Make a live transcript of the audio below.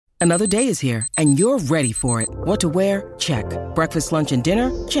Another day is here, and you're ready for it. What to wear? Check. Breakfast, lunch, and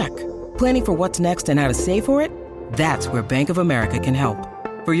dinner? Check. Planning for what's next and how to save for it? That's where Bank of America can help.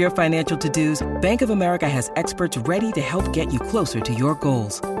 For your financial to-dos, Bank of America has experts ready to help get you closer to your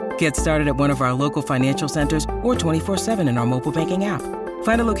goals. Get started at one of our local financial centers or 24/7 in our mobile banking app.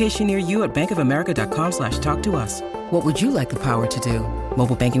 Find a location near you at bankofamerica.com/talktous. What would you like the power to do?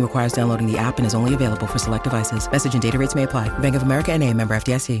 Mobile banking requires downloading the app and is only available for select devices. Message and data rates may apply. Bank of America N.A., member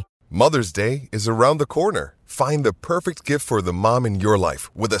FDIC. Mother's Day is around the corner. Find the perfect gift for the mom in your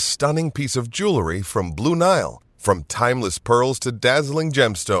life with a stunning piece of jewelry from Blue Nile. From timeless pearls to dazzling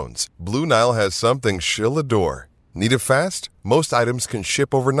gemstones, Blue Nile has something she'll adore. Need it fast? Most items can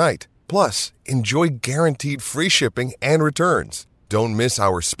ship overnight. Plus, enjoy guaranteed free shipping and returns. Don't miss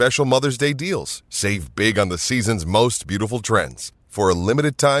our special Mother's Day deals. Save big on the season's most beautiful trends. For a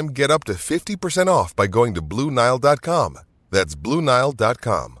limited time, get up to 50% off by going to BlueNile.com. That's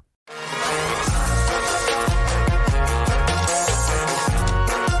BlueNile.com.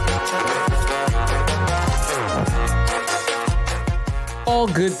 All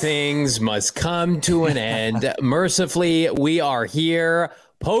good things must come to an end. Mercifully, we are here.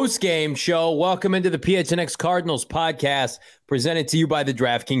 Post-game show. Welcome into the PHNX Cardinals podcast, presented to you by the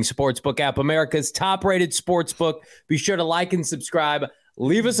DraftKings Sportsbook app, America's top-rated sportsbook. Be sure to like and subscribe.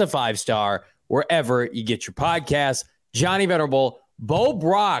 Leave us a 5-star wherever you get your podcasts. Johnny Venerable, Bo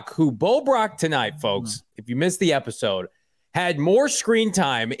Brock tonight, folks, if you missed the episode, had more screen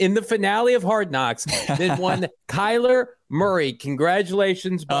time in the finale of Hard Knocks than one Kyler Murray.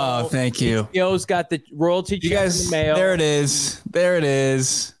 Congratulations, Bo. Oh, thank you. HBO's got the royalty check in the mail. There it is.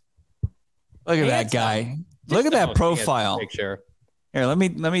 Look at that guy. Look at that profile. Picture. Here, let me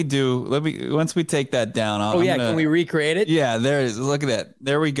once we take that down. Can we recreate it? Yeah, there it is. Look at that.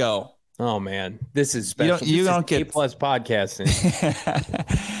 There we go. Oh man, this is special. You don't get A+ podcasting.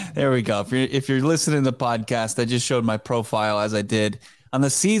 There we go. If you're listening to the podcast, I just showed my profile as I did on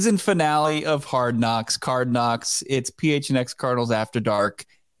the season finale of Hard Knocks, Card Knocks. It's PHNX Cardinals After Dark,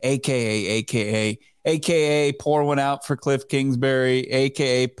 aka pour one out for Kliff Kingsbury,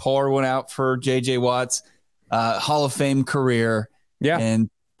 aka pour one out for JJ Watt's Hall of Fame career. Yeah, and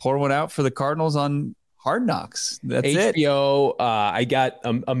pour one out for the Cardinals on Hard Knocks. That's HBO, I got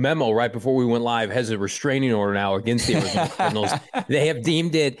a memo right before we went live, has a restraining order now against the Arizona Cardinals. They have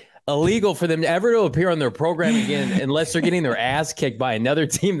deemed it illegal for them ever to appear on their program again unless they're getting their ass kicked by another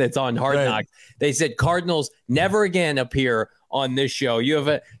team that's on Hard Knocks. They said Cardinals never again appear on this show. You have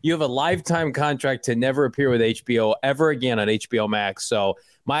a lifetime contract to never appear with HBO ever again on HBO Max. So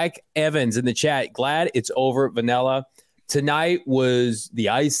Mike Evans in the chat, glad it's over, Vanilla. Tonight was the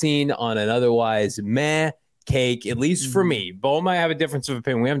icing on an otherwise meh cake, at least for me. Bo might have a difference of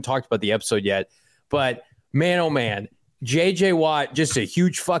opinion. We haven't talked about the episode yet, but man, oh man, JJ Watt, just a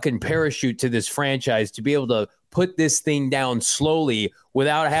huge fucking parachute to this franchise to be able to put this thing down slowly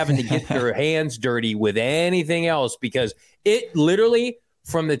without having to get their hands dirty with anything else, because it literally,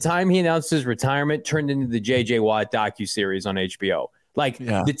 from the time he announced his retirement, turned into the JJ Watt docuseries on HBO.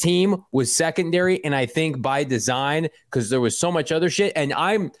 The team was secondary, and I think by design, because there was so much other shit. And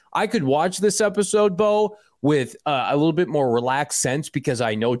I could watch this episode, Bo, with a little bit more relaxed sense because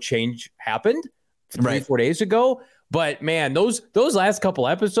I know change happened 3-4 days ago. But man, those last couple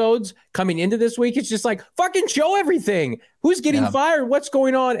episodes coming into this week, it's just like, fucking show everything. Who's getting fired? What's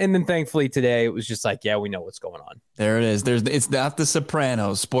going on? And then thankfully today, it was just like, yeah, we know what's going on. There it is. It's not The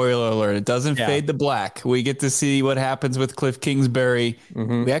Sopranos. Spoiler alert. It doesn't fade to black. We get to see what happens with Kliff Kingsbury.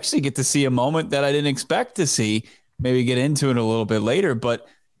 Mm-hmm. We actually get to see a moment that I didn't expect to see. Maybe get into it a little bit later, but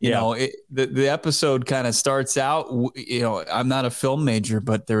you know, the episode kind of starts out, I'm not a film major,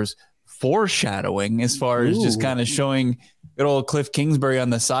 but there's foreshadowing as far as just kind of showing good old Kliff Kingsbury on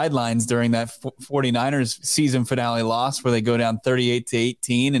the sidelines during that 49ers season finale loss where they go down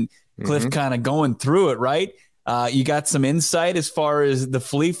 38-18 and Kliff kind of going through it, right? You got some insight as far as the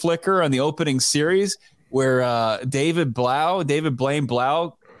flea flicker on the opening series where David Blaine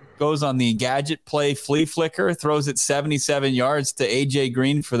Blau goes on the gadget play flea flicker, throws it 77 yards to AJ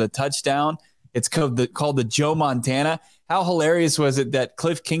Green for the touchdown. It's called the Joe Montana. How hilarious was it that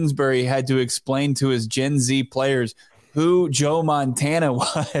Kliff Kingsbury had to explain to his Gen Z players who Joe Montana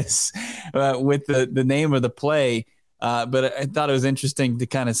was with the name of the play? But I thought it was interesting to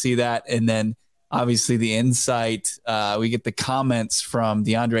kind of see that. And then obviously the insight, we get the comments from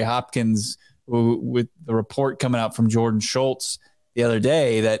DeAndre Hopkins with the report coming out from Jordan Schultz the other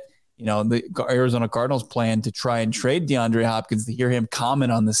day that, the Arizona Cardinals plan to try and trade DeAndre Hopkins. To hear him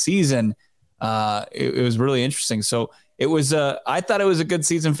comment on the season, it was really interesting. So it was I thought it was a good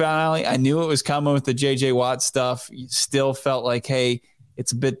season finale. I knew it was coming with the JJ Watt stuff. You still felt like, hey,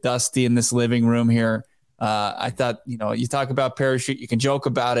 It's a bit dusty in this living room here. I thought, you talk about parachute, you can joke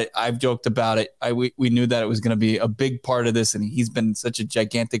about it. I've joked about it. We knew that it was going to be a big part of this, and he's been such a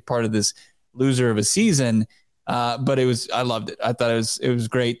gigantic part of this loser of a season. But I loved it. I thought it was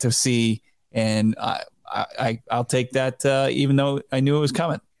great to see, and I'll take that, even though I knew it was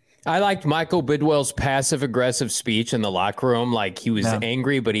coming. I liked Michael Bidwell's passive-aggressive speech in the locker room. Like, he was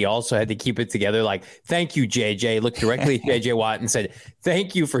angry, but he also had to keep it together. Like, thank you, JJ. Looked directly at JJ Watt and said,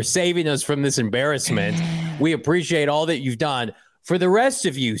 thank you for saving us from this embarrassment. We appreciate all that you've done. For the rest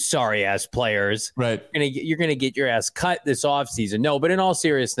of you sorry-ass players, right? You're gonna get your ass cut this offseason. No, but in all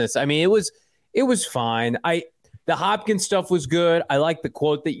seriousness, I mean, it was fine. The Hopkins stuff was good. I like the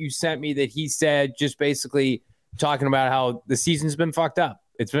quote that you sent me that he said, just basically talking about how the season's been fucked up.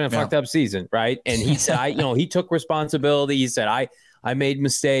 It's been a fucked up season, right? And he said, he took responsibility. He said, I made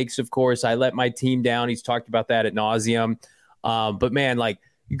mistakes. Of course, I let my team down. He's talked about that ad nauseum. But man, like,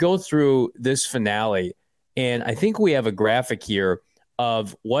 you go through this finale, and I think we have a graphic here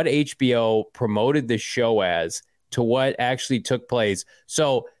of what HBO promoted the show as to what actually took place.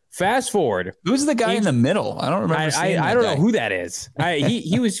 So fast forward. Who's the guy in the middle? I don't remember. I don't know who that is.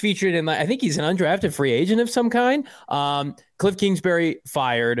 He was featured in, I think he's an undrafted free agent of some kind. Kliff Kingsbury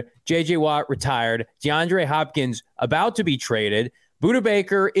fired. JJ Watt retired. DeAndre Hopkins about to be traded. Budda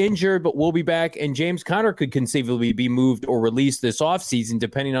Baker injured, but will be back. And James Conner could conceivably be moved or released this offseason,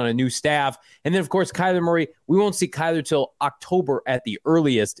 depending on a new staff. And then, of course, Kyler Murray. We won't see Kyler till October at the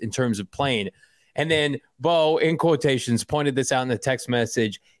earliest in terms of playing. And then Bo, in quotations, pointed this out in the text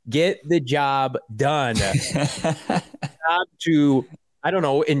message: get the job done. Not to, I don't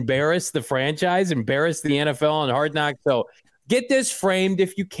know, embarrass the franchise, embarrass the NFL on Hard Knocks. So get this framed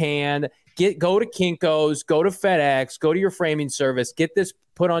if you can. Go to Kinko's, go to FedEx, go to your framing service, get this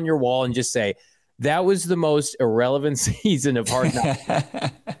put on your wall and just say, that was the most irrelevant season of Hard Knocks.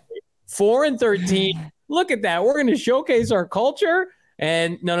 4-13. Look at that. We're going to showcase our culture.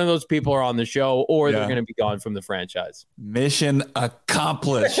 And none of those people are on the show, or they're going to be gone from the franchise. Mission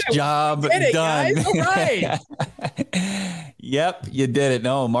accomplished. Job done. Guys. All right. Yep, you did it.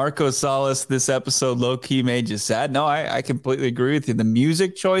 No, Marco Salas, this episode low-key made you sad. No, I completely agree with you. The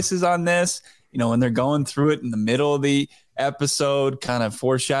music choices on this, when they're going through it in the middle of the episode, kind of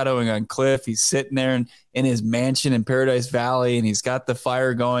foreshadowing on Kliff. He's sitting there in his mansion in Paradise Valley, and he's got the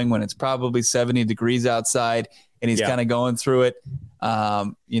fire going when it's probably 70 degrees outside, and he's kind of going through it.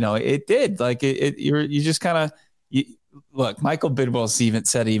 It did, like, you just kind of look. Michael Bidwell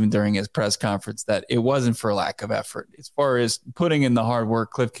said even during his press conference that it wasn't for lack of effort. As far as putting in the hard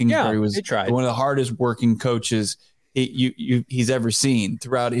work, Kliff Kingsbury was one of the hardest working coaches he's ever seen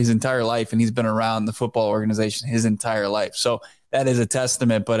throughout his entire life, and he's been around the football organization his entire life. So that is a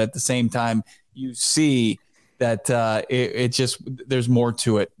testament. But at the same time, you see that it just, there's more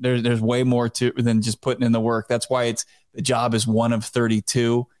to it. There's way more to it than just putting in the work. That's why the job is one of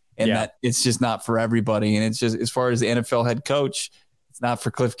 32, and that it's just not for everybody. And it's just, as far as the NFL head coach, it's not for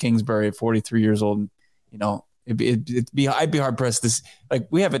Kliff Kingsbury at 43 years old. I'd be hard pressed. I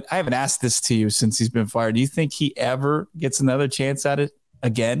haven't asked this to you since he's been fired. Do you think he ever gets another chance at it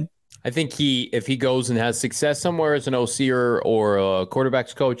again? I think if he goes and has success somewhere as an OC or a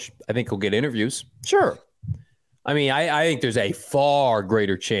quarterback's coach, I think he'll get interviews. Sure. I mean, I think there's a far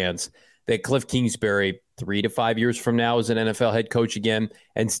greater chance that Kliff Kingsbury 3 to 5 years from now is an NFL head coach again,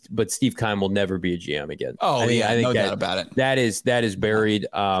 but Steve Keim will never be a GM again. I think no doubt about it. That is buried,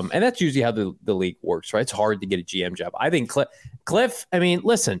 and that's usually how the league works, right? It's hard to get a GM job. I think Kliff. I mean,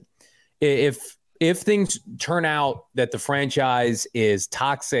 listen, if things turn out that the franchise is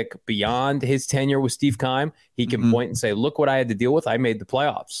toxic beyond his tenure with Steve Keim, he can point and say, "Look what I had to deal with. I made the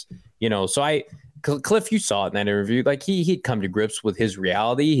playoffs." So Kliff, you saw it in that interview. Like, he'd come to grips with his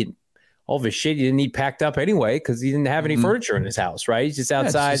reality. All of his shit he didn't need packed up anyway because he didn't have any furniture in his house, right? He's just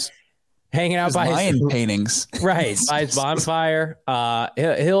outside hanging out by his paintings. Right, by his bonfire.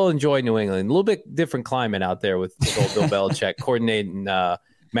 He'll enjoy New England. A little bit different climate out there with old Bill Belichick coordinating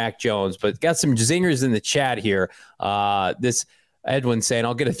Mac Jones. But got some zingers in the chat here. This Edwin saying,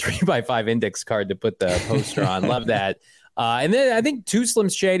 I'll get a 3x5 index card to put the poster on. Love that. And then I think Too Slim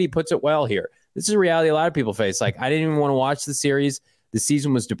Shady puts it well here. This is a reality a lot of people face. Like, I didn't even want to watch the series. The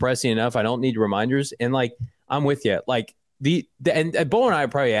season was depressing enough. I don't need reminders. And, like, I'm with you. Like, and Bo and I are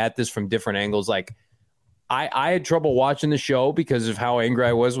probably at this from different angles. Like, I had trouble watching the show because of how angry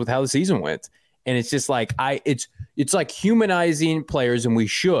I was with how the season went. And it's just like, it's like humanizing players, and we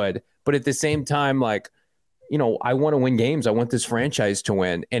should. But at the same time, like, I want to win games. I want this franchise to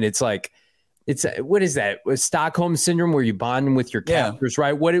win. And it's like, it's what is that? Stockholm syndrome where you bond with your captors,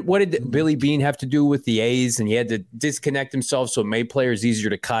 right? What did Billy Beane have to do with the A's? And he had to disconnect himself so it made players easier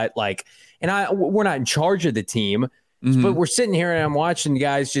to cut. Like, and we're not in charge of the team, but we're sitting here and I'm watching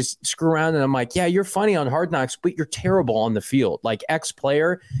guys just screw around. And I'm like, yeah, you're funny on Hard Knocks, but you're terrible on the field. Like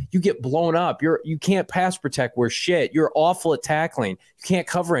ex-player, you get blown up. You can't pass protect worth shit. You're awful at tackling. You can't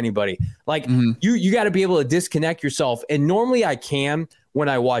cover anybody. Like you got to be able to disconnect yourself. And normally I can when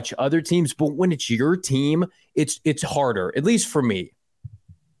I watch other teams, but when it's your team, it's harder, at least for me.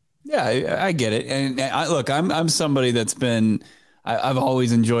 Yeah, I get it. And I'm somebody that's been – I've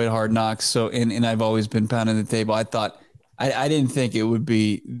always enjoyed Hard Knocks, so and I've always been pounding the table. I thought I didn't think it would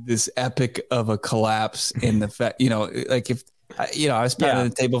be this epic of a collapse in the fact, like if I was pounding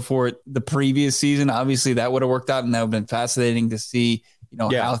the table for it the previous season. Obviously, that would have worked out, and that would have been fascinating to see,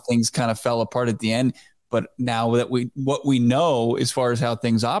 how things kind of fell apart at the end. But now that what we know as far as how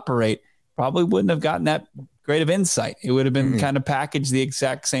things operate, probably wouldn't have gotten that great of insight. It would have been kind of packaged the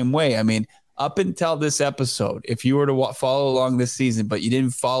exact same way. I mean, up until this episode, if you were to follow along this season, but you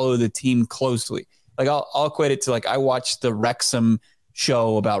didn't follow the team closely, like I'll equate it to like I watched the Wrexham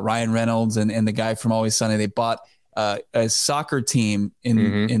show about Ryan Reynolds and the guy from Always Sunny. They bought a soccer team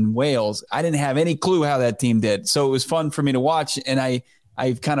in Wales. I didn't have any clue how that team did, so it was fun for me to watch, and I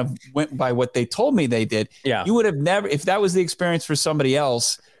kind of went by what they told me they did. Yeah, you would have never, if that was the experience for somebody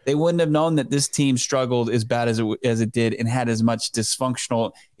else, they wouldn't have known that this team struggled as bad as it did and had as much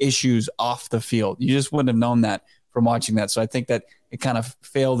dysfunctional issues off the field. You just wouldn't have known that from watching that. So I think that it kind of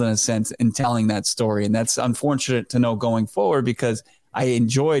failed in a sense in telling that story. And that's unfortunate to know going forward, because I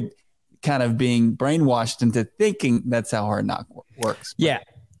enjoyed kind of being brainwashed into thinking that's how Hard Knock works. Yeah.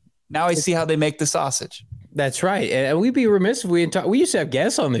 Now I see how they make the sausage. That's right. And we'd be remiss if we didn't talk. We used to have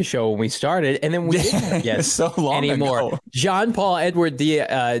guests on the show when we started, and then we didn't have guests so long anymore. Ago. Jean-Paul Edward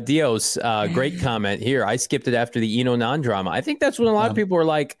Dios, great comment here. I skipped it after the Eno non-drama. I think that's when a lot of people were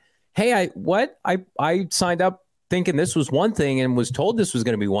like, hey, I signed up thinking this was one thing and was told this was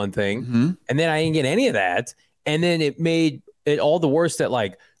going to be one thing. And then I didn't get any of that. And then it made it all the worse that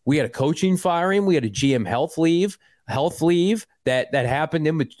like we had a coaching firing. We had a GM health leave that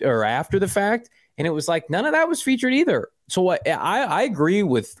happened or after the fact. And it was like none of that was featured either. So I agree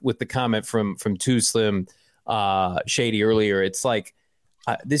with the comment from Too Slim Shady earlier. It's like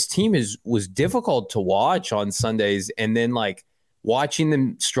this team was difficult to watch on Sundays, and then like watching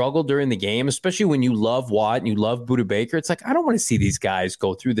them struggle during the game, especially when you love Watt and you love Budda Baker. It's like I don't want to see these guys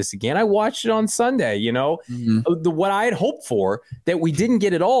go through this again. I watched it on Sunday. What I had hoped for that we didn't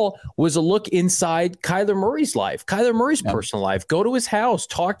get at all was a look inside Kyler Murray's life, Kyler Murray's personal life. Go to his house,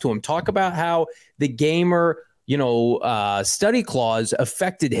 talk to him, talk about how the gamer study clause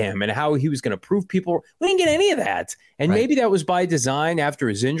affected him and how he was going to prove people. We didn't get any of that. And maybe that was by design after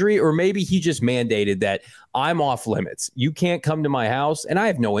his injury, or maybe he just mandated that I'm off limits. You can't come to my house. And I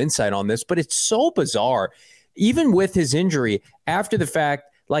have no insight on this, but it's so bizarre. Even with his injury after the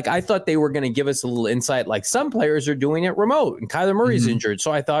fact, like I thought they were going to give us a little insight, like some players are doing it remote and Kyler Murray's injured.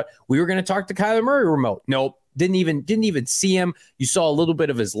 So I thought we were going to talk to Kyler Murray remote. Nope. Didn't even see him. You saw a little bit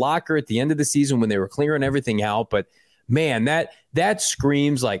of his locker at the end of the season when they were clearing everything out. But man, that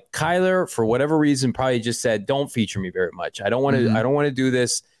screams like Kyler, for whatever reason, probably just said, "Don't feature me very much. I don't want to. I don't want to do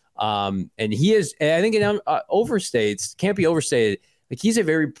this." And he is. And I think it overstates. Can't be overstated. Like he's a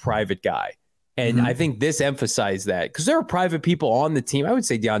very private guy, and I think this emphasized that because there are private people on the team. I would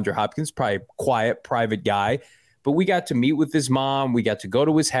say DeAndre Hopkins, probably a quiet, private guy. But we got to meet with his mom. We got to go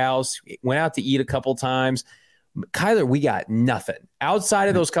to his house. Went out to eat a couple times. Kyler, we got nothing outside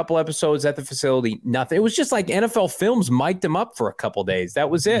of those couple episodes at the facility. Nothing. It was just like NFL Films mic'd him up for a couple days. That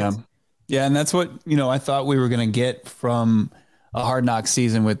was it. Yeah, and that's what I thought we were going to get from a Hard Knock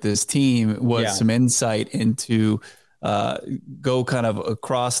season with this team was some insight into go kind of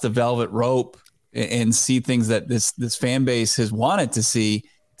across the velvet rope and see things that this fan base has wanted to see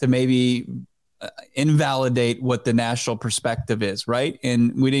to maybe invalidate what the national perspective is, right?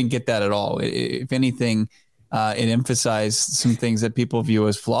 And we didn't get that at all. If anything, it emphasized some things that people view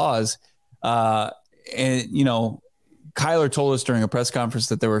as flaws. And, Kyler told us during a press conference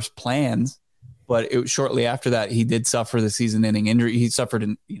that there was plans, but shortly after that, he did suffer the season-ending injury. He suffered,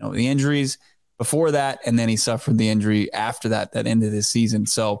 the injuries before that, and then he suffered the injury after that ended his season.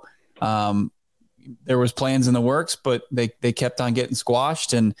 So there was plans in the works, but they kept on getting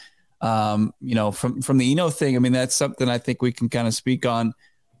squashed. And, from the Eno thing, I mean, that's something I think we can kind of speak on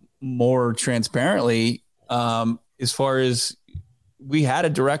more transparently. As far as we had a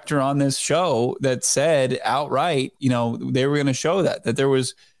director on this show that said outright, they were going to show that there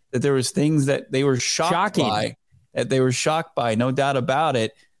was things that they were shocked by, no doubt about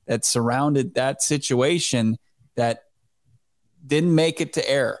it. that surrounded that situation that didn't make it to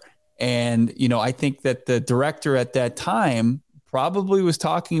air. And, I think that the director at that time probably was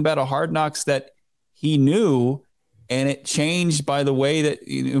talking about a Hard Knocks that he knew, and it changed by the way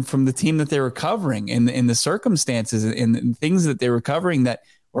that, from the team that they were covering and the circumstances and things that they were covering that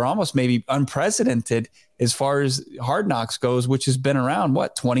were almost maybe unprecedented as far as Hard Knocks goes, which has been around,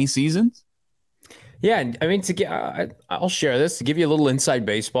 20 seasons? Yeah, I mean, I'll share this to give you a little inside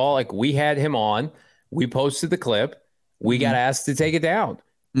baseball. Like, we had him on, we posted the clip, we got asked to take it down.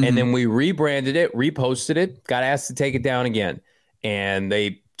 And then we rebranded it, reposted it, got asked to take it down again. And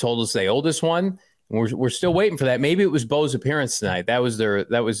they told us they owed us one. We're still waiting for that. Maybe it was Bo's appearance tonight. That was their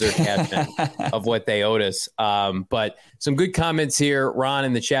caption of what they owed us. But some good comments here, Ron,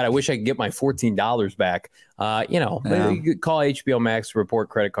 in the chat. I wish I could get my $14 back. You could call HBO Max to report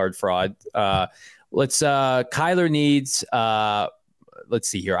credit card fraud. Kyler needs. Let's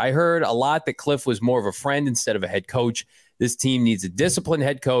see here. I heard a lot that Kliff was more of a friend instead of a head coach. This team needs a disciplined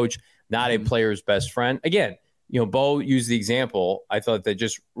head coach, not a player's best friend. Again, Bo used the example. I thought that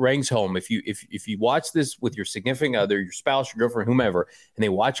just rings home. If you watch this with your significant other, your spouse, your girlfriend, whomever, and they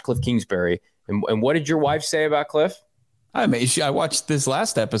watch Kliff Kingsbury, and what did your wife say about Kliff? I mean, I watched this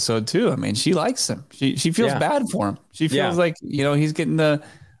last episode too. I mean, she likes him. She feels bad for him. She feels like he's getting the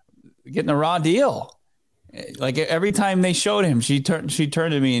raw deal. Like, every time they showed him, she turned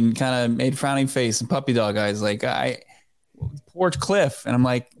to me and kind of made frowning face and puppy dog eyes. Like, poor Kliff. And I'm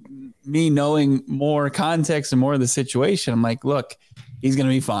like, me knowing more context and more of the situation, I'm like, look, he's going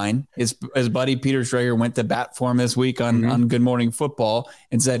to be fine. His buddy Peter Schrager went to bat for him this week on Good Morning Football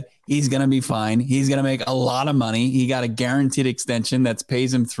and said he's going to be fine. He's going to make a lot of money. He got a guaranteed extension that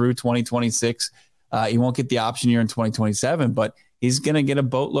pays him through 2026. He won't get the option year in 2027, but he's going to get a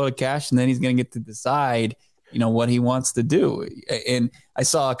boatload of cash, and then he's going to get to decide, what he wants to do. And I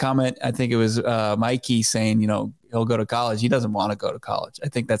saw a comment, I think it was Mikey saying, he'll go to college. He doesn't want to go to college. I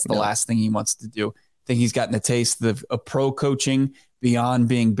think that's the last thing he wants to do. I think he's gotten a taste of pro coaching beyond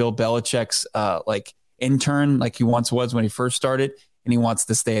being Bill Belichick's intern, like he once was when he first started, and he wants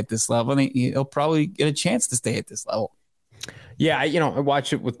to stay at this level, and he'll probably get a chance to stay at this level. Yeah, I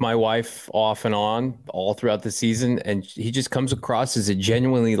watch it with my wife off and on all throughout the season, and he just comes across as a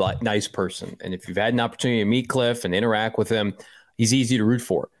genuinely nice person. And if you've had an opportunity to meet Kliff and interact with him, he's easy to root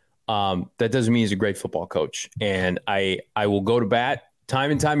for. That doesn't mean he's a great football coach. And I will go to bat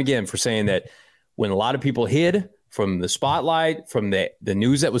time and time again for saying that when a lot of people hid from the spotlight, from the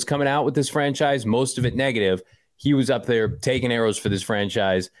news that was coming out with this franchise, most of it negative, he was up there taking arrows for this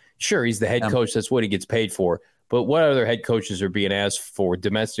franchise. Sure, he's the head coach. That's what he gets paid for. But what other head coaches are being asked for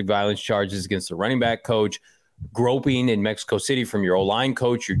domestic violence charges against the running back coach, groping in Mexico City from your O-line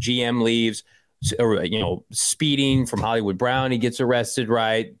coach, your GM leaves, or, speeding from Hollywood Brown, he gets arrested,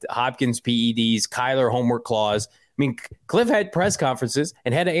 right? Hopkins PEDs, Kyler homework clause. I mean, Kliff had press conferences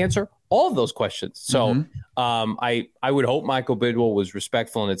and had to answer all of those questions. So I would hope Michael Bidwell was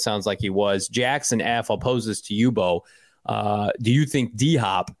respectful, and it sounds like he was. Jackson F., I'll pose this to you, Bo. Do you think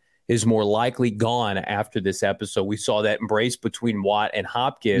D-Hop is more likely gone after this episode? We saw that embrace between Watt and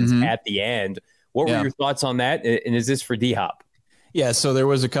Hopkins at the end. What were your thoughts on that? And is this for D-Hop? Yeah, so there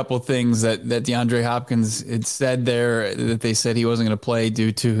was a couple of things that DeAndre Hopkins had said there, that they said he wasn't going to play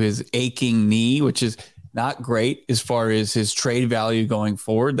due to his aching knee, which is not great as far as his trade value going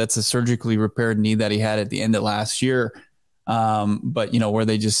forward. That's a surgically repaired knee that he had at the end of last year. But, were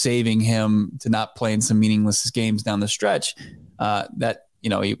they just saving him to not play in some meaningless games down the stretch?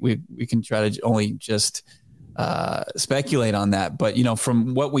 We can try to only just speculate on that. But,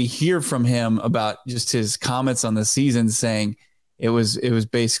 from what we hear from him about just his comments on the season, saying it was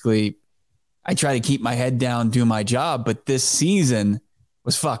basically, I try to keep my head down, do my job, but this season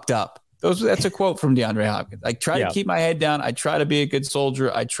was fucked up. That's a quote from DeAndre Hopkins. I try to keep my head down. I try to be a good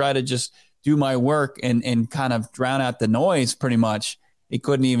soldier. I try to just do my work and kind of drown out the noise pretty much. He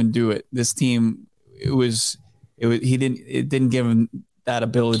couldn't even do it. This team, it didn't give him that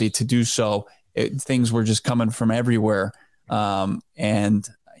ability to do so. Things were just coming from everywhere.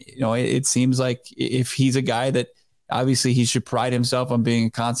 It seems like if he's a guy that obviously he should pride himself on being a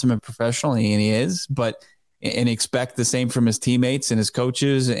consummate professional, and he is, and expect the same from his teammates and his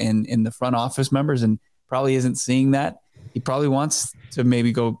coaches and the front office members, and probably isn't seeing that. He probably wants to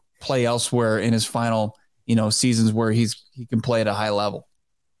maybe go play elsewhere in his final, seasons where he can play at a high level.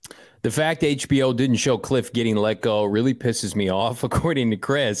 The fact HBO didn't show Kliff getting let go really pisses me off, according to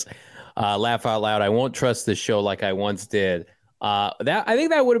Chris. Laugh out loud. I won't trust this show like I once did. I think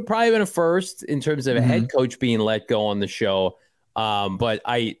that would have probably been a first in terms of a head coach being let go on the show. But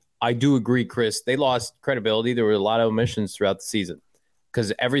I do agree, Chris. They lost credibility. There were a lot of omissions throughout the season.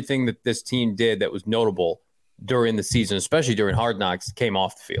 because everything that this team did that was notable during the season, especially during Hard Knocks, came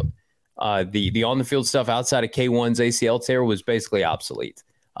off the field. The on-the-field stuff outside of K1's ACL tear was basically obsolete.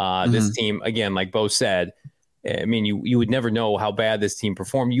 This team, again, like Bo said, I mean, you would never know how bad this team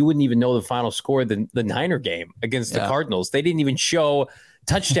performed. You wouldn't even know the final score of the Niner game against the Cardinals. They didn't even show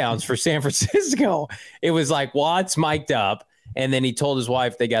touchdowns for San Francisco. It was like Watts mic'd up, and then he told his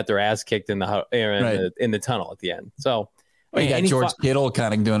wife they got their ass kicked in the tunnel at the end. So you got George Kittle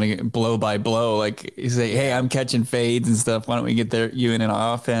kind of doing it blow by blow. Like you say, hey, I'm catching fades and stuff. Why don't we get you in an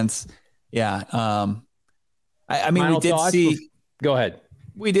offense? Yeah. I mean, final we did see. Go ahead.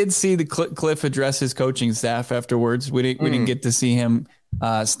 We did see the Kliff address his coaching staff afterwards. We didn't get to see him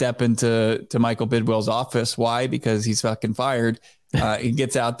step into Michael Bidwell's office. Why? Because he's fucking fired. He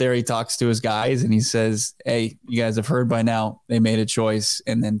gets out there, he talks to his guys, and he says, hey, you guys have heard by now, they made a choice,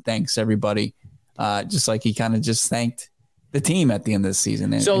 and then thanks everybody. Just like he kind of just thanked the team at the end of the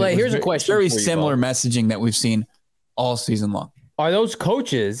season. And so here's a question. Very similar messaging that we've seen all season long. Are those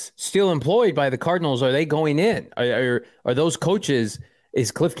coaches still employed by the Cardinals? Are they going in? Are those coaches – is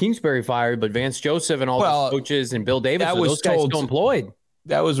Kliff Kingsbury fired, but Vance Joseph and all those coaches and Bill Davis, are those guys still employed?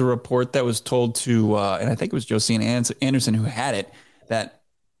 That was a report that was told to, and I think it was Josina Anderson who had it, that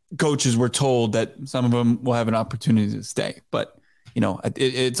coaches were told that some of them will have an opportunity to stay. But,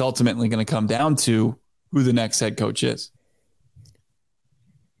 it's ultimately going to come down to who the next head coach is.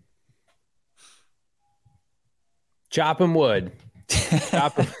 Chopping wood.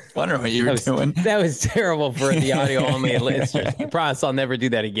 Wonder what you were doing. That was terrible for the audio only listeners. I promise I'll never do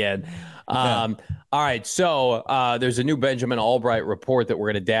that again. All right. So there's a new Benjamin Albright report that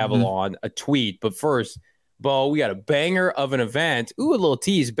we're going to dabble on, a tweet. But first, Bo, we got a banger of an event. Ooh, a little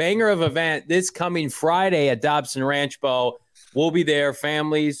tease. Banger of event this coming Friday at Dobson Ranch, Bo. We'll be there.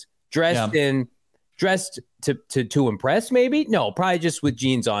 Families dressed to impress, maybe? No, probably just with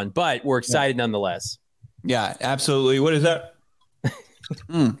jeans on. But we're excited nonetheless. Yeah, absolutely. What is that?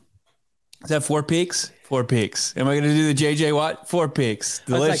 Is that Four Peaks? Four Peaks. Am I going to do the JJ Watt? Four Peaks.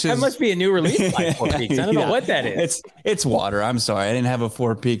 Delicious. That must be a new release by Four Peaks. I don't know what that is. It's water. I'm sorry. I didn't have a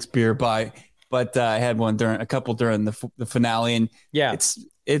Four Peaks beer but I had a couple during the finale. And it's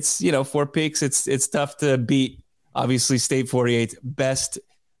Four Peaks. It's tough to beat. Obviously, State 48's best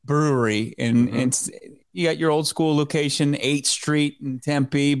brewery, and you got your old school location, 8th Street in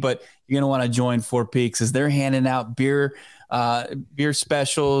Tempe, but you're going to want to join Four Peaks as they're handing out beer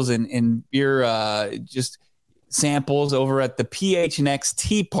specials and beer just samples over at the PHNX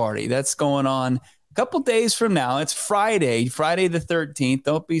Tea Party. That's going on a couple days from now. It's Friday the 13th.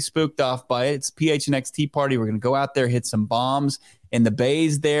 Don't be spooked off by it. It's PHNX Tea Party. We're going to go out there, hit some bombs in the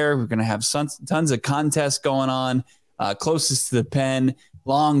bays there. We're going to have tons of contests going on closest to the pen.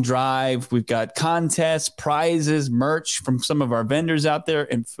 Long drive. We've got contests, prizes, merch from some of our vendors out there,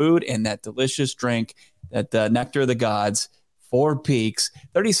 and food and that delicious drink, that Nectar of the Gods. Four Peaks,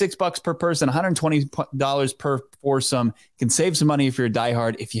 $36 per person, $120 per foursome. Can save some money if you're a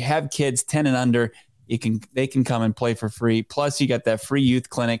diehard. If you have kids 10 and under, they can come and play for free. Plus, you got that free youth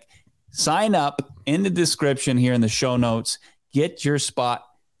clinic. Sign up in the description here in the show notes. Get your spot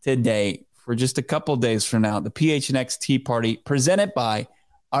today for just a couple days from now. The PHNX Tea Party presented by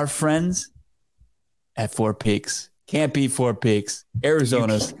our friends at Four Peaks. Can't beat Four Peaks,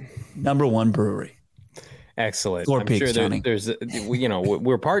 Arizona's #1 brewery. Excellent. Four Peaks, sure there's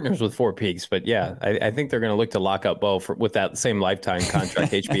we're partners with Four Peaks, but yeah, I think they're going to look to lock up Bo with that same lifetime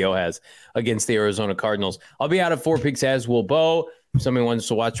contract HBO has against the Arizona Cardinals. I'll be out at Four Peaks, as will Bo. If somebody wants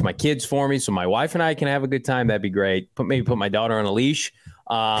to watch my kids for me so my wife and I can have a good time, that'd be great. Maybe put my daughter on a leash.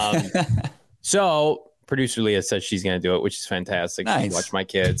 So producer Leah says she's going to do it, which is fantastic. Nice. Watch my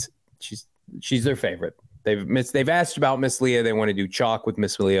kids. She's their favorite. They've asked about Miss Leah. They want to do chalk with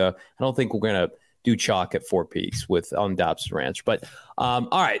Miss Leah. I don't think we're going to do chalk at Four Peaks on Dobson Ranch. But all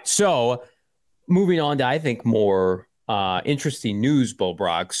right, so moving on to, I think, more interesting news, Bo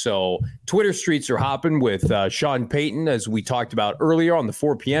Brock. So Twitter streets are hopping with Sean Payton, as we talked about earlier on the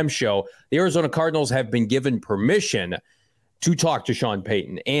 4 p.m. show. The Arizona Cardinals have been given permission to talk to Sean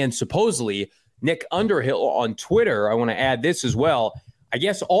Payton. And supposedly, Nick Underhill on Twitter, I want to add this as well. I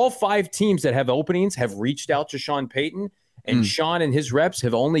guess all 5 teams that have openings have reached out to Sean Payton. And Sean and his reps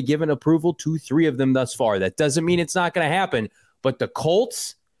have only given approval to 3 of them thus far. That doesn't mean it's not going to happen. But the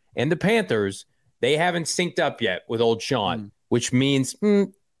Colts and the Panthers, they haven't synced up yet with old Sean, which means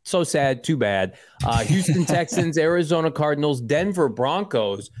so sad, too bad. Houston Texans, Arizona Cardinals, Denver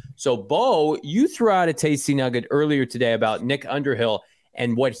Broncos. So, Bo, you threw out a tasty nugget earlier today about Nick Underhill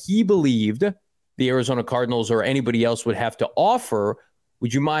and what he believed the Arizona Cardinals or anybody else would have to offer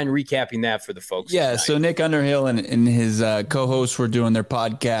Would you mind recapping that for the folks? Yeah, tonight? so Nick Underhill and his co-hosts were doing their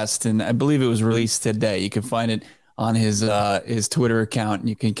podcast, and I believe it was released today. You can find it on his Twitter account, and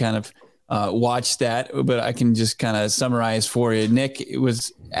you can kind of watch that. But I can just kind of summarize for you. Nick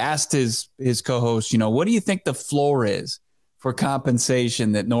was asked his co-host, what do you think the floor is for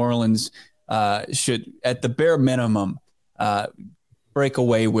compensation that New Orleans should, at the bare minimum, break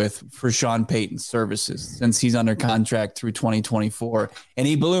away with for Sean Payton's services since he's under contract through 2024. And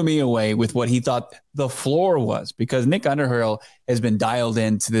he blew me away with what he thought the floor was, because Nick Underhill has been dialed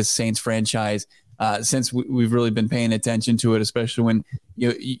into this Saints franchise since we've really been paying attention to it, especially when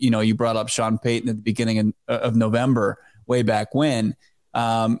you brought up Sean Payton at the beginning of November, way back when.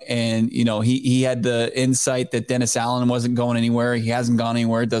 And he had the insight that Dennis Allen wasn't going anywhere. He hasn't gone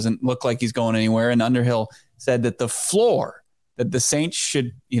anywhere. It doesn't look like he's going anywhere. And Underhill said that the floor that the Saints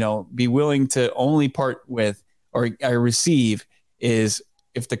should, be willing to only part with or receive is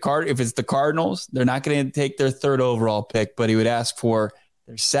if it's the Cardinals, they're not going to take their third overall pick, but he would ask for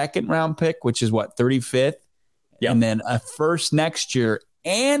their second round pick, which is 35th, and then a first next year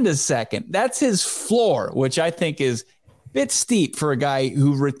and a second. That's his floor, which I think is a bit steep for a guy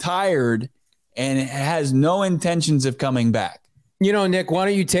who retired and has no intentions of coming back. Nick, why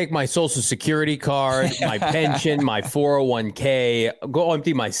don't you take my Social Security card, my pension, my 401k, go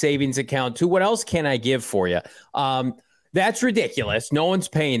empty my savings account too. What else can I give for you? That's ridiculous. No one's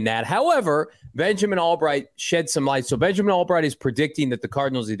paying that. However, Benjamin Albright shed some light. So Benjamin Albright is predicting that the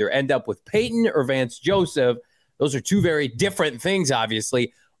Cardinals either end up with Peyton or Vance Joseph. Those are two very different things,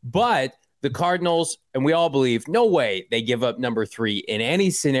 obviously. But the Cardinals, and we all believe, no way they give up number 3 in any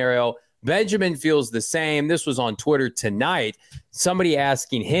scenario. Benjamin feels the same. This was on Twitter tonight. Somebody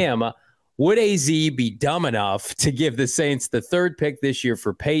asking him, would AZ be dumb enough to give the Saints the third pick this year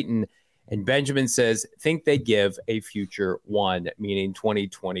for Peyton? And Benjamin says, think they'd give a future one, meaning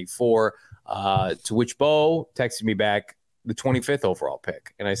 2024. To which Bo texted me back the 25th overall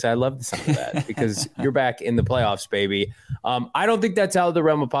pick. And I said, I love the sound of that because you're back in the playoffs, baby. I don't think that's out of the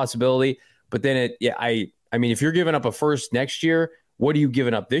realm of possibility. But then I mean, if you're giving up a first next year, what are you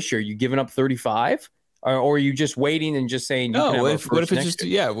giving up this year? You giving up 35? Or are you just waiting and just saying, what if it's just,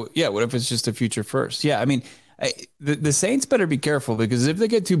 what if it's just a future first? Yeah. I mean, the Saints better be careful, because if they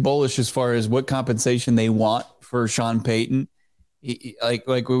get too bullish as far as what compensation they want for Sean Payton, like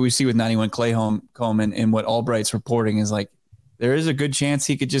what we see with 91 Coleman and what Albright's reporting is like, there is a good chance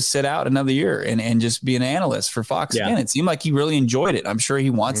he could just sit out another year and just be an analyst for Fox again. It seemed like he really enjoyed it. I'm sure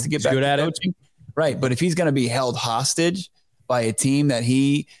he wants to get back to coaching. Right. But if he's going to be held hostage by a team that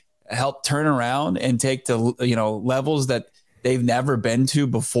he helped turn around and take to, levels that they've never been to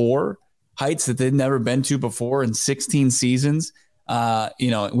before, heights that they've never been to before in 16 seasons,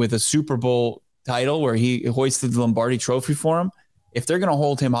 with a Super Bowl title where he hoisted the Lombardi Trophy for him. If they're going to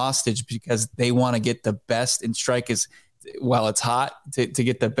hold him hostage because they want to get the best and strike while it's hot to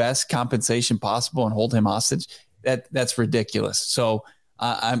get the best compensation possible and hold him hostage, that's ridiculous. So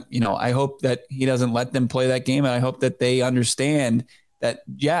I hope that he doesn't let them play that game. And I hope that they understand that,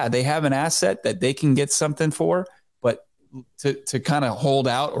 they have an asset that they can get something for, but to kind of hold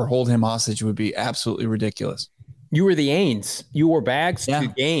out or hold him hostage would be absolutely ridiculous. You were the Aints. You wore bags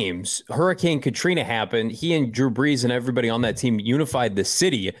to games. Hurricane Katrina happened. He and Drew Brees and everybody on that team unified the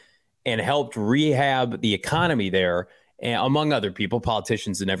city and helped rehab the economy there, among other people,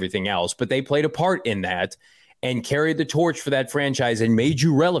 politicians and everything else. But they played a part in that and carried the torch for that franchise and made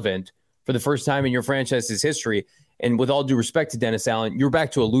you relevant for the first time in your franchise's history. And with all due respect to Dennis Allen, you're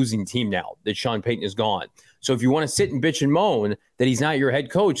back to a losing team now that Sean Payton is gone. So if you want to sit and bitch and moan that he's not your head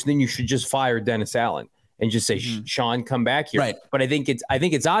coach, then you should just fire Dennis Allen and just say, Sean, come back here. Right. But I think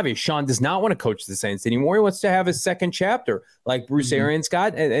it's obvious Sean does not want to coach the Saints anymore. He wants to have his second chapter like Bruce Arians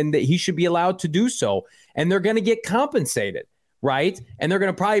got, and that he should be allowed to do so. And they're going to get compensated, right? And they're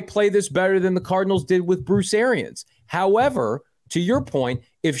going to probably play this better than the Cardinals did with Bruce Arians. However, to your point,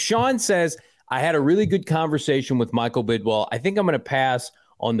 if Sean says, I had a really good conversation with Michael Bidwell, I think I'm going to pass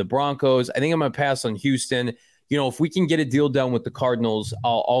on the Broncos. I think I'm going to pass on Houston. If we can get a deal done with the Cardinals,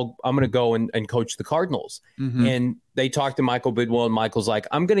 I'm going to go and coach the Cardinals. And they talked to Michael Bidwell, and Michael's like,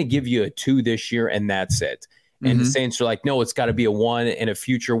 I'm going to give you a 2 this year, and that's it. And the Saints are like, no, it's got to be a 1 and a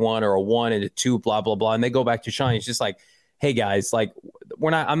future 1, or a 1 and a 2, blah, blah, blah. And they go back to Sean. He's just like, hey guys, like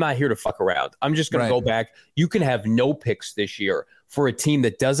I'm not here to fuck around. I'm just going to go back. You can have no picks this year for a team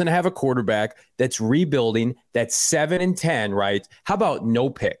that doesn't have a quarterback, that's rebuilding, that's 7-10, right? How about no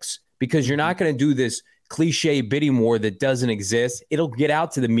picks? Because you're not going to do this cliche bidding war that doesn't exist. It'll get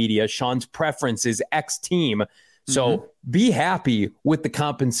out to the media. Sean's preference is X team. So be happy with the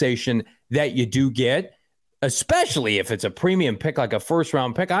compensation that you do get. especially if it's a premium pick, like a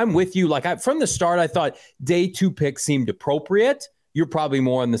first-round pick. I'm with you. From the start, I thought day 2 pick seemed appropriate. You're probably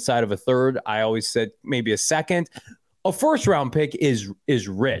more on the side of a third. I always said maybe a second. A first-round pick is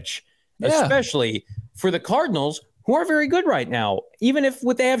rich, especially for the Cardinals, who are very good right now. Even if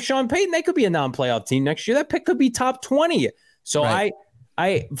they have Sean Payton, they could be a non-playoff team next year. That pick could be top 20. So right.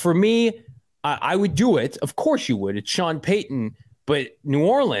 For me, I would do it. Of course you would. It's Sean Payton. But New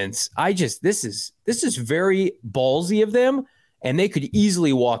Orleans, this is very ballsy of them, and they could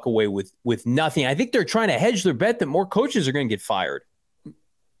easily walk away with nothing. I think they're trying to hedge their bet that more coaches are going to get fired.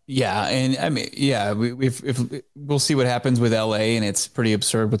 Yeah, and I mean, if we'll see what happens with LA, and it's pretty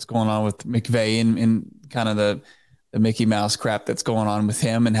absurd what's going on with McVay and kind of the Mickey Mouse crap that's going on with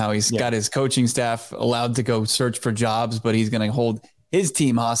him, and how he's got his coaching staff allowed to go search for jobs, but he's going to hold his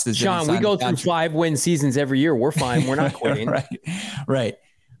team hostage. Sean, we go through 5-win seasons every year. We're fine. We're not quitting. Right.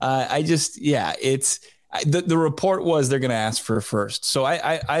 It's the report was they're going to ask for a first. So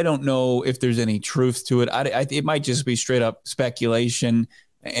I don't know if there's any truth to it. It might just be straight up speculation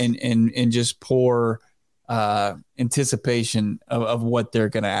and just poor anticipation of what they're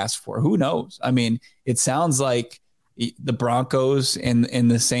going to ask for. Who knows? I mean, it sounds like the Broncos and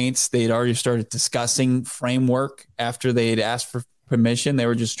the Saints, they'd already started discussing framework after they had asked for permission. They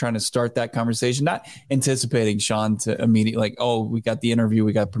were just trying to start that conversation, not anticipating Sean to immediately we got the interview,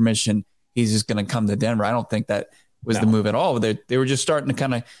 we got permission, he's just going to come to Denver. I don't think that was the move at all. They were just starting to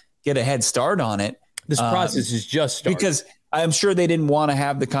kind of get a head start on it. This process is just started. Because I'm sure they didn't want to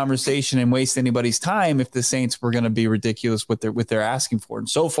have the conversation and waste anybody's time if the Saints were going to be ridiculous with they're asking for. And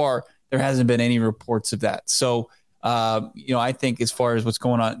so far, there hasn't been any reports of that. So, I think as far as what's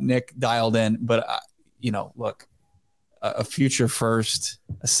going on, Nick dialed in, but look, a future first,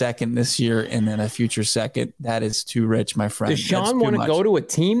 a second this year, and then a future second. That is too rich, my friend. Does Sean want to go to a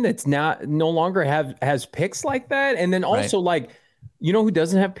team that's no longer has picks like that? And then also who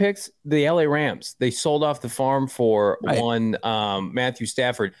doesn't have picks? The LA Rams. They sold off the farm for one Matthew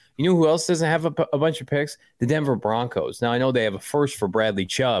Stafford. You know who else doesn't have a bunch of picks? The Denver Broncos. Now I know they have a first for Bradley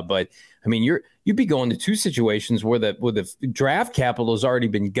Chubb, but I mean you'd be going to two situations where the draft capital has already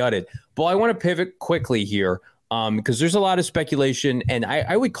been gutted. But I want to pivot quickly here. Because there's a lot of speculation, and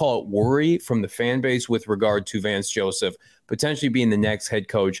I would call it worry from the fan base with regard to Vance Joseph potentially being the next head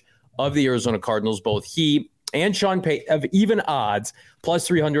coach of the Arizona Cardinals. Both he and Sean Payton have even odds, plus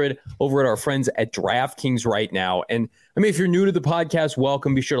 300 over at our friends at DraftKings right now. And I mean, if you're new to the podcast,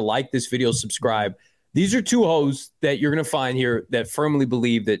 welcome. Be sure to like this video, subscribe. These are two hosts that you're going to find here that firmly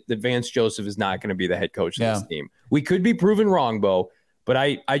believe that Vance Joseph is not going to be the head coach of this team. We could be proven wrong, Bo. But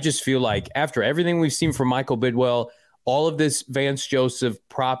I just feel like after everything we've seen from Michael Bidwell, all of this Vance Joseph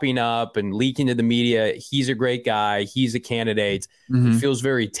propping up and leaking to the media, he's a great guy, he's a candidate. Mm-hmm. It feels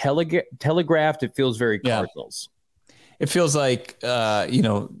very telegraphed. It feels very Cardinals. It feels like,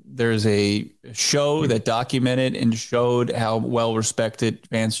 there's a show that documented and showed how well respected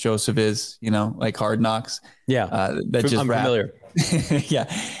Vance Joseph is, like Hard Knocks. Yeah. That just I'm familiar.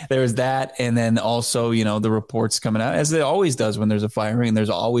 Yeah, there was that. And then also, the reports coming out, as it always does when there's a firing, and there's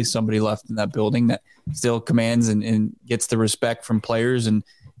always somebody left in that building that still commands and gets the respect from players and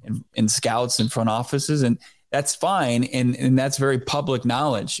scouts and front offices. And that's fine. And that's very public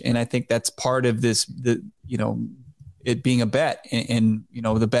knowledge. And I think that's part of this, it being a bet and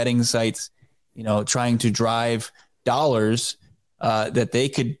the betting sites, trying to drive dollars that they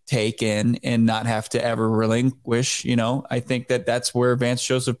could take in and not have to ever relinquish. I think that's where Vance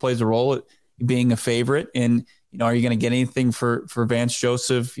Joseph plays a role, being a favorite. And, are you going to get anything for Vance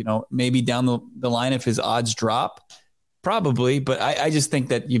Joseph, maybe down the line if his odds drop? Probably. But I just think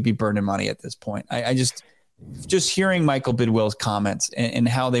that you'd be burning money at this point. I just hearing Michael Bidwell's comments and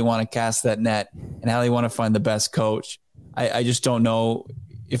how they want to cast that net and how they want to find the best coach. I just don't know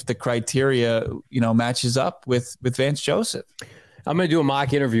if the criteria, matches up with Vance Joseph. I'm going to do a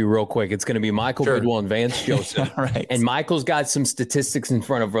mock interview real quick. It's going to be Michael Bidwell and Vance Joseph. Right. And Michael's got some statistics in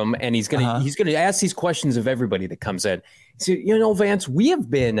front of him, and he's going to ask these questions of everybody that comes in. So, Vance, we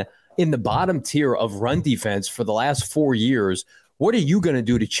have been in the bottom tier of run defense for the last 4 years. What are you going to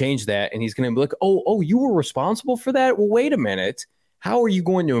do to change that? And he's going to be like, oh, you were responsible for that? Well, wait a minute. How are you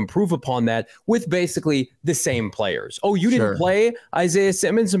going to improve upon that with basically the same players? Oh, you didn't play Isaiah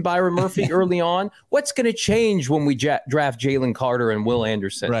Simmons and Byron Murphy early on? What's going to change when we draft Jalen Carter and Will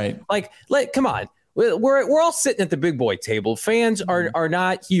Anderson? Right. Come on. We're all sitting at the big boy table. Fans are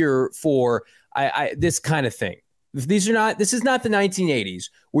not here for this kind of thing. This is not the 1980s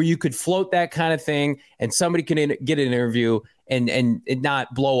where you could float that kind of thing and somebody can get an interview and it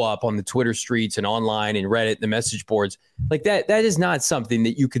not blow up on the Twitter streets and online and Reddit and the message boards. Like that is not something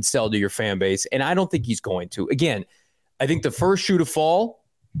that you could sell to your fan base. And I don't think he's going to. Again, I think the first shoe to fall,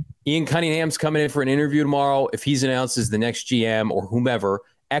 Ian Cunningham's coming in for an interview tomorrow. If he's announced as the next GM or whomever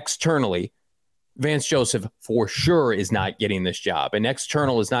externally, Vance Joseph for sure is not getting this job. An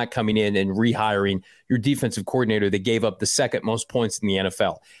external is not coming in and rehiring your defensive coordinator that gave up the second most points in the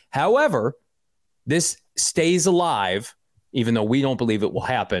NFL. However, this stays alive, even though we don't believe it will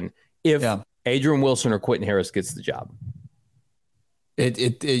happen, if Adrian Wilson or Quentin Harris gets the job.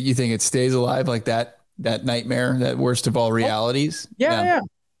 You think it stays alive like that nightmare, that worst of all realities? Yeah.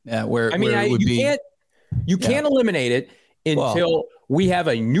 Where you can't eliminate it until we have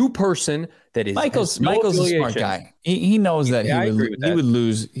a new person that is Michael's a smart guy. He knows that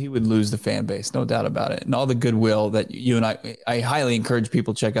he would lose the fan base, no doubt about it. And all the goodwill that you and I highly encourage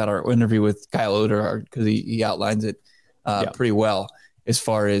people to check out our interview with Kyle Oder, because he outlines it pretty well, as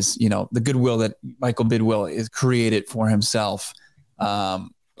far as, the goodwill that Michael Bidwill has created for himself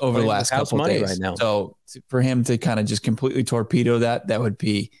over the last couple of days. Right now. So for him to kind of just completely torpedo that would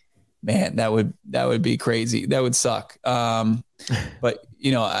be, man, that would be crazy. That would suck. But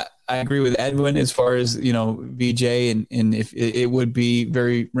I agree with Edwin as far as, VJ, and if it would be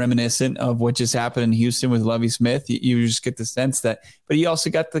very reminiscent of what just happened in Houston with Lovie Smith. You just get the sense that, but you also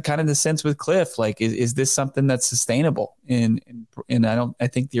got the sense with Kliff, like, is this something that's sustainable? And I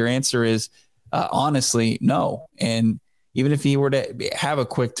think your answer is honestly, no. And even if he were to have a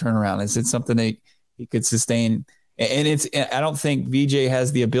quick turnaround, is it something that he could sustain? And I don't think VJ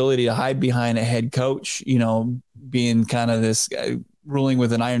has the ability to hide behind a head coach, being kind of this guy ruling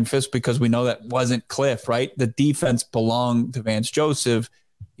with an iron fist, because we know that wasn't Kliff, right? The defense belonged to Vance Joseph.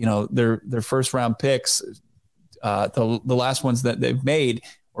 Their first round picks, the last ones that they've made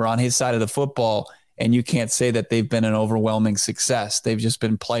were on his side of the football. And you can't say that they've been an overwhelming success. They've just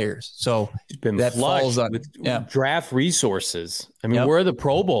been players. So that falls on with draft resources. I mean, where are the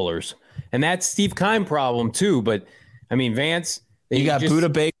Pro Bowlers? And that's Steve Keim problem too. But I mean, Vance, you got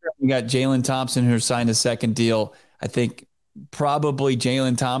Budda Baker, you got Jalen Thompson, who signed a second deal. I think probably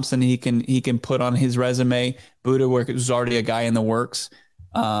Jalen Thompson, he can put on his resume. Budda was already a guy in the works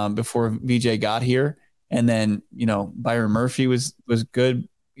before VJ got here. And then, Byron Murphy was good.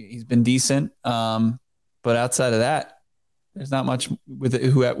 He's been decent. But outside of that, there's not much with it,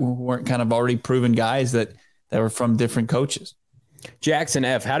 who weren't kind of already proven guys that were from different coaches. Jackson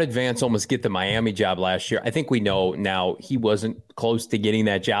F., how did Vance almost get the Miami job last year? I think we know now he wasn't close to getting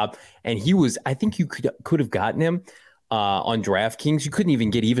that job. And I think you could have gotten him on DraftKings. You couldn't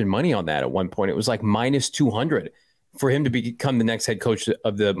even get even money on that at one point. It was like minus 200 for him to become the next head coach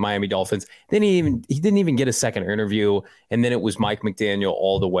of the Miami Dolphins. Then he didn't even get a second interview. And then it was Mike McDaniel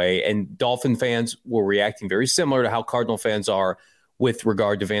all the way. And Dolphin fans were reacting very similar to how Cardinal fans are with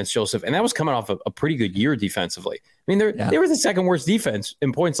regard to Vance Joseph. And that was coming off a pretty good year defensively. I mean, they were the second worst defense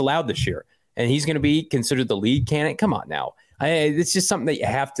in points allowed this year. And he's going to be considered the lead candidate. Come on now. It's just something that you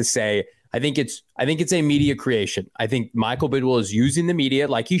have to say. I think it's a media creation. I think Michael Bidwill is using the media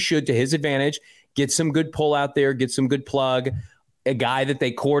like he should to his advantage. Get some good pull out there, get some good plug. A guy that they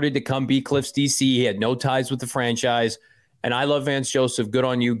courted to come be Kliff's DC. He had no ties with the franchise. And I love Vance Joseph. Good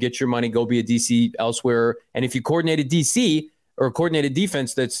on you. Get your money. Go be a DC elsewhere. And if you coordinated DC or a coordinated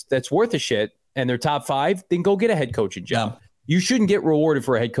defense that's worth a shit and they're top 5, then go get a head coaching job. Yeah. You shouldn't get rewarded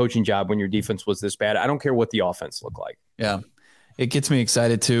for a head coaching job when your defense was this bad. I don't care what the offense looked like. Yeah. It gets me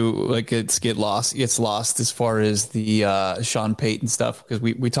excited too. Like it gets lost as far as the Sean Payton stuff, because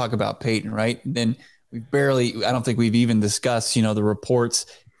we talk about Payton, right? And then I don't think we've even discussed, the reports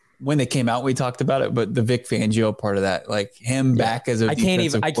when they came out. We talked about it, but the Vic Fangio part of that, like him back as a I can't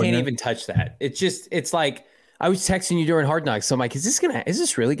even touch that. It's like I was texting you during Hard Knocks. So I'm like, is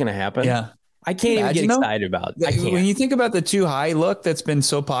this really gonna happen? Yeah. I can't even get excited about it. When you think about the too high look that's been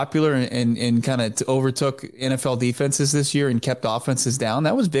so popular and kind of overtook NFL defenses this year and kept offenses down,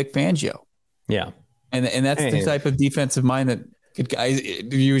 that was Vic Fangio. Yeah. And that's the type of defensive mind that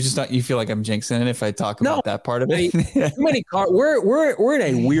you feel like I'm jinxing it if I talk about that part of it. We're in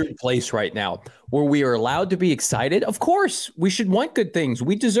a weird place right now where we are allowed to be excited. Of course, we should want good things.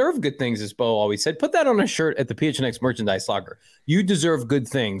 We deserve good things, as Bo always said. Put that on a shirt at the PHNX merchandise locker. You deserve good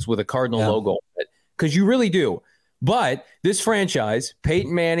things with a Cardinal logo on it, because you really do. But this franchise,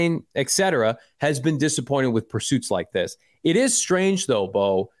 Peyton Manning, etc., has been disappointed with pursuits like this. It is strange, though,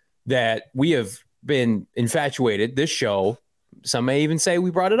 Bo, that we have been infatuated. This show, some may even say we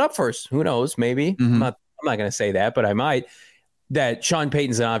brought it up first. Who knows? Maybe. I'm not going to say that, but I might. That Sean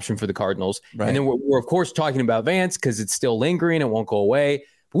Payton's an option for the Cardinals. Right. And then we're of course talking about Vance because it's still lingering. It won't go away.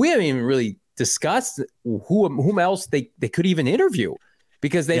 But we haven't even really discussed whom else they could even interview,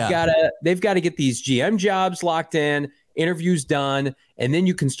 because they've got to get these GM jobs locked in, interviews done, and then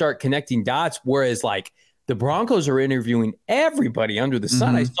you can start connecting dots. Whereas like the Broncos are interviewing everybody under the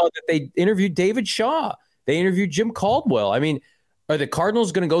sun. I saw that they interviewed David Shaw. They interviewed Jim Caldwell. I mean, are the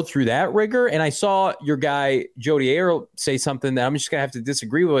Cardinals going to go through that rigor? And I saw your guy, Jody Ayer, say something that I'm just going to have to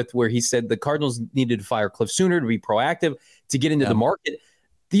disagree with, where he said the Cardinals needed to fire Kliff sooner, to be proactive, to get into the market.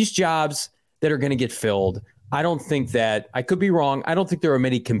 These jobs that are going to get filled, I don't think that, I could be wrong, I don't think there are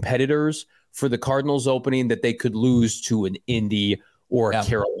many competitors for the Cardinals opening that they could lose to an Indy or a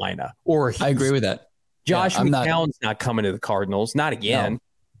Carolina. Or I agree with that. Josh McCown's not coming to the Cardinals, not again.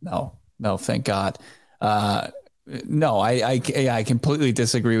 No, thank God. No, I completely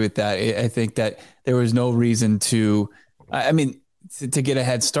disagree with that. I think that there was no reason to get a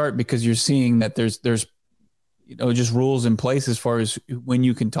head start, because you're seeing that there's just rules in place as far as when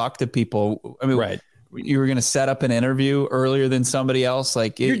you can talk to people. I mean, right. You were going to set up an interview earlier than somebody else.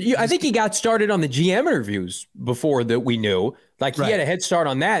 Like I think he got started on the GM interviews before that we knew. Like he had a head start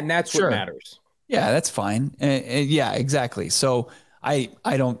on that, and that's what matters. Yeah, that's fine. Yeah, exactly. So I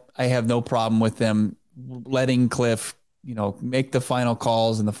have no problem with them letting Kliff, make the final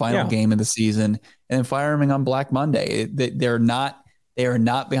calls in the final game of the season, and then firing him on Black Monday. They are not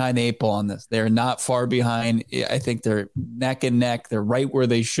behind the 8 ball on this. They're not far behind. I think they're neck and neck. They're right where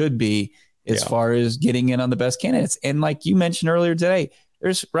they should be as far as getting in on the best candidates. And like you mentioned earlier today,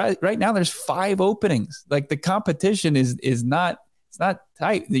 there's right now there's 5 openings. Like the competition is not, it's not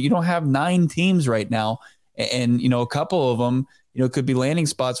tight. You don't have 9 teams right now. And, a couple of them, could be landing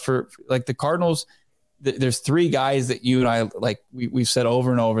spots for like the Cardinals. There's 3 guys that you and I, like we've said over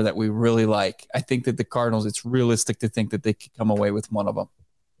and over, that we really like. I think that the Cardinals, it's realistic to think that they could come away with one of them.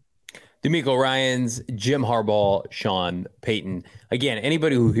 D'Amico Ryans, Jim Harbaugh, Sean Payton. Again,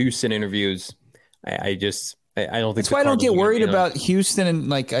 anybody who Houston interviews, I don't think. That's why I don't get worried about Houston. And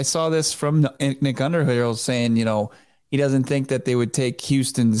like I saw this from Nick Underhill saying, he doesn't think that they would take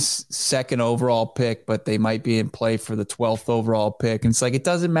Houston's 2nd overall pick, but they might be in play for the 12th overall pick. And it's like, it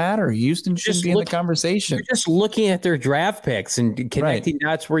doesn't matter. Houston should be in the conversation. You're just looking at their draft picks and connecting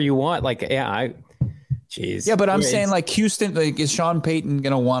dots where you want. Like, jeez. Yeah, but I'm saying like Houston, like is Sean Payton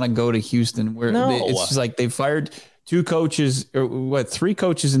going to want to go to Houston? Where it's just like they fired 2 coaches, or 3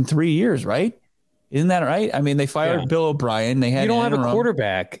 coaches in 3 years, right? Isn't that right? I mean, they fired Bill O'Brien. They had you don't have a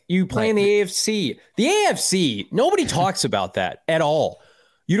quarterback. You play in the AFC. The AFC, nobody talks about that at all.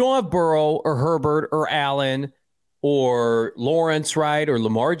 You don't have Burrow or Herbert or Allen or Lawrence, right? Or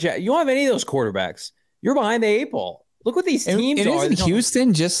Lamar Jackson. You don't have any of those quarterbacks. You're behind the 8 ball. Look what these teams are. Isn't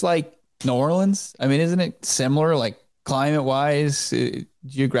Houston just like New Orleans? I mean, isn't it similar, like climate wise,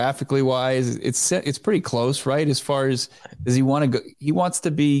 geographically wise? It's pretty close, right? As far as, does he want to go? He wants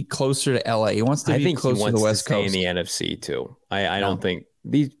to be closer to LA. He wants to be closer to the West Coast. In the NFC too. I don't think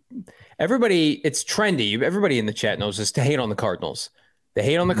everybody. It's trendy. Everybody in the chat knows this, to hate on the Cardinals. They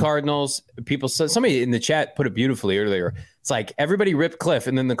hate on the Cardinals. People said, somebody in the chat put it beautifully earlier. It's like everybody ripped Kliff,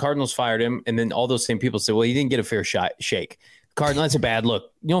 and then the Cardinals fired him, and then all those same people said, "Well, he didn't get a fair shake." Cardinal, that's a bad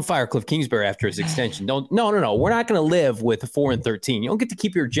look. You don't fire Kliff Kingsbury after his extension. No. We're not going to live with 4-13. You don't get to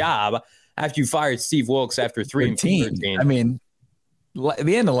keep your job after you fired Steve Wilkes after 3-13. I mean,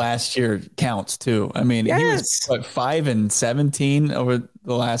 the end of last year counts too. I mean, he was 5-17 over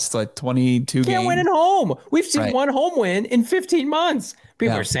the last 22 games. Can't win at home. We've seen one home win in 15 months.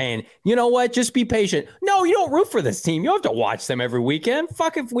 People are saying, you know what? Just be patient. No, you don't root for this team. You don't have to watch them every weekend.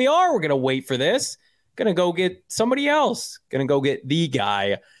 Fuck if we are. We're going to wait for this. Going to go get somebody else. Going to go get the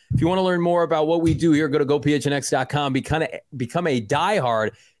guy. If you want to learn more about what we do here, go to gophnx.com. Become a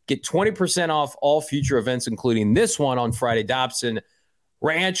diehard. Get 20% off all future events, including this one on Friday. Dobson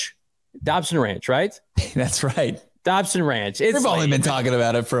Ranch, right? That's right. Dobson Ranch. We've only been talking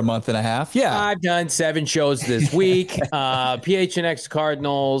about it for a month and a half. Yeah. I've done 7 shows this week. PHNX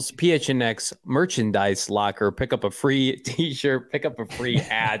Cardinals, PHNX merchandise locker. Pick up a free t-shirt. Pick up a free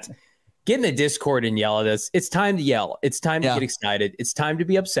hat. Get in the Discord and yell at us. It's time to yell. It's time to get excited. It's time to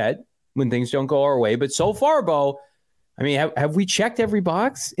be upset when things don't go our way. But so far, Bo, I mean, have we checked every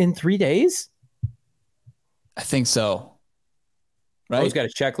box in 3 days? I think so. Right? Bo's got a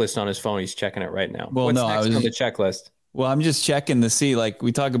checklist on his phone. He's checking it right now. Well, What's next on the checklist? Well, I'm just checking to see, like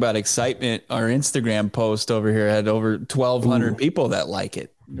we talk about excitement. Our Instagram post over here had over 1,200 people that like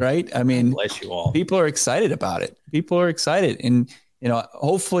it, right? I mean, bless you all. People are excited about it. People are excited. And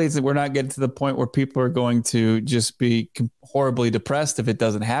hopefully we're not getting to the point where people are going to just be horribly depressed if it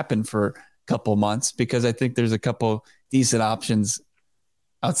doesn't happen for a couple months, because I think there's a couple decent options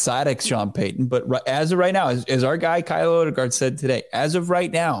outside of Sean Payton. But as of right now, as our guy Kyle Odegaard said today, as of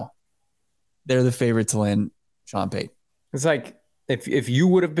right now, they're the favorite to land Sean Payton. It's like if you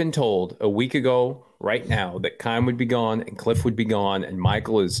would have been told a week ago right now that Keim would be gone and Kliff would be gone and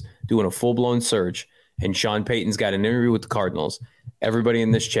Michael is doing a full-blown search and Sean Payton's got an interview with the Cardinals, everybody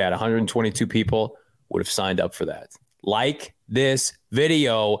in this chat, 122 people, would have signed up for that. Like this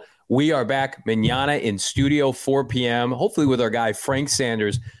video. We are back mañana in studio, 4 p.m., hopefully with our guy Frank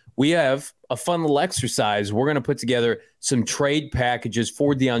Sanders. We have a fun little exercise. We're going to put together some trade packages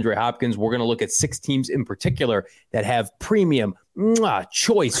for DeAndre Hopkins. We're going to look at 6 teams in particular that have premium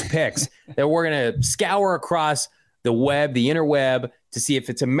choice picks that we're going to scour across the web, the interweb, to see if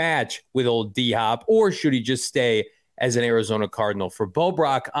it's a match with old D-Hop or should he just stay as an Arizona Cardinal. For Bo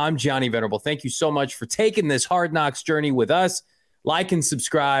Brock, I'm Johnny Venerable. Thank you so much for taking this Hard Knocks journey with us. Like and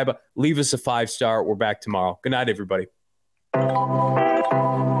subscribe. Leave us a 5-star. We're back tomorrow. Good night, everybody.